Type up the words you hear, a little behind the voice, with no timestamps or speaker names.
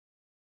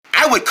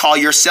I would call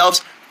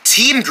yourselves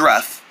Team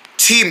Gruff.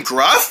 Team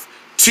Gruff?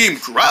 Team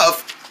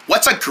Gruff?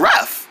 What's a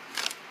Gruff?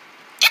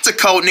 It's a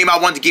code name I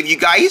wanted to give you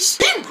guys.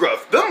 Team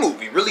Gruff, the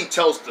movie, really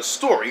tells the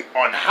story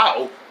on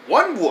how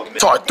one woman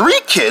taught 3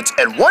 kids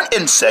and 1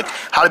 insect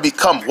how to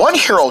become one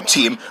hero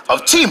team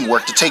of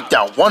teamwork to take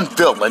down one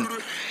villain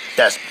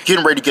that's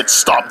getting ready to get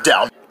stomped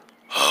down.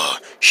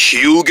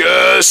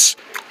 Hugus!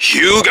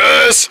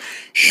 Hugus!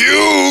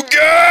 Hugus!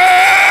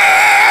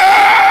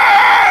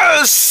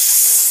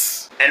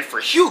 And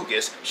for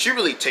Hugus, she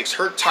really takes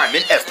her time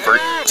and effort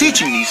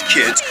teaching these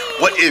kids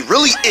what it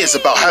really is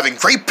about having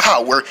great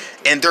power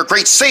and their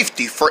great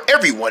safety for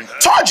everyone.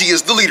 Taji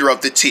is the leader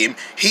of the team.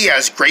 He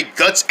has great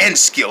guts and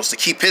skills to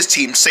keep his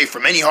team safe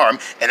from any harm,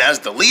 and as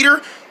the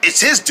leader, it's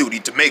his duty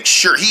to make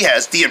sure he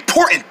has the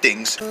important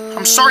things.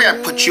 I'm sorry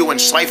I put you and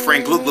Slifer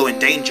and Glue in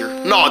danger.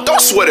 No, don't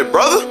sweat it,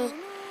 brother.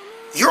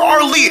 You're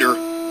our leader.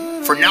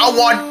 From now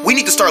on, we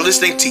need to start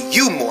listening to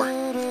you more.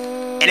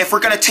 And if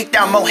we're gonna take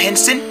down Mo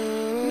Henson,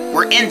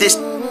 we're in this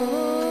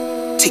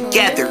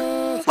together,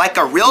 like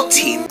a real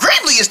team.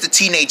 Gravely is the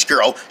teenage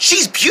girl.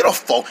 She's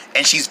beautiful,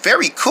 and she's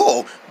very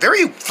cool,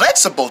 very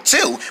flexible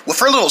too. With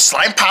her little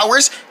slime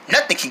powers,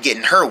 nothing can get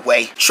in her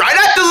way. Try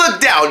not to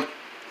look down.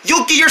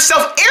 You'll get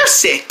yourself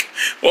airsick.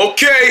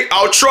 Okay,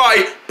 I'll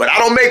try, but I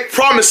don't make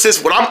promises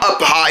when I'm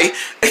up high.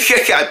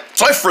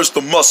 Cypher's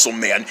the muscle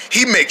man.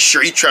 He makes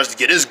sure he tries to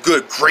get his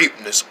good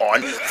greatness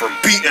on for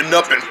beating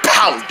up and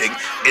pounding.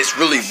 It's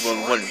really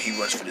when he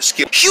runs for the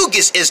skill.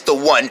 Hugus is the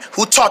one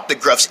who taught the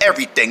Gruffs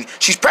everything.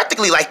 She's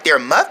practically like their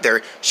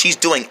mother. She's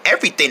doing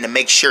everything to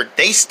make sure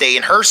they stay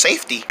in her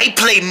safety. I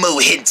play Mo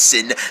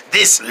Henson,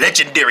 this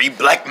legendary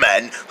black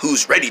man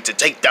who's ready to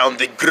take down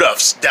the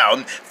Gruffs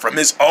down from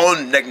his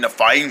own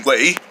magnifying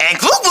way. And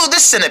Glue the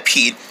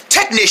centipede,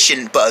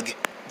 technician bug,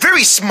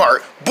 very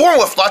smart, born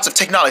with lots of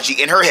technology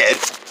in her head.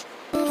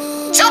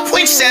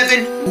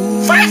 2.7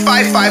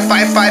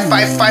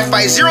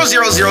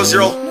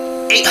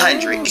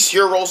 555555550000800. These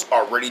heroes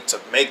are ready to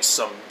make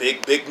some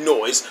big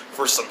noise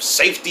for some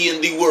safety in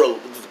the world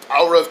with the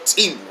power of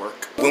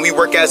teamwork. When we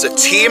work as a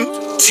team,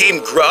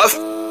 Team Gruff,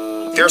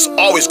 there's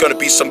always gonna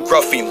be some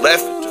gruffing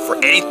left for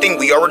anything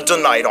we are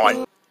denied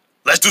on.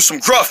 Let's do some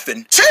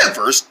gruffing.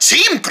 Timbers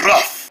Team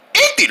Gruff.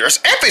 In theaters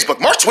and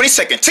Facebook March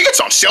 22nd. Tickets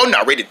on sale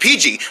now, rated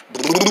PG.